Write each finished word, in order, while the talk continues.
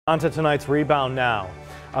On to tonight's Rebound Now.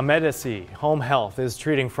 Amedisys Home Health is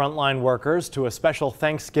treating frontline workers to a special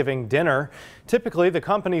Thanksgiving dinner. Typically, the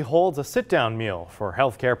company holds a sit-down meal for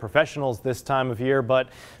healthcare professionals this time of year, but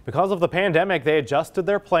because of the pandemic, they adjusted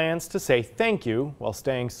their plans to say thank you while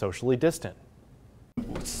staying socially distant.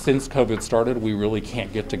 Since COVID started, we really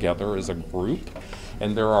can't get together as a group,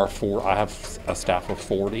 and I have a staff of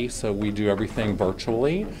 40, so we do everything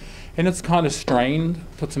virtually. And it's kind of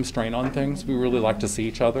put some strain on things. We really like to see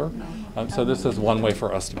each other. So this is one way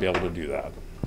for us to be able to do that.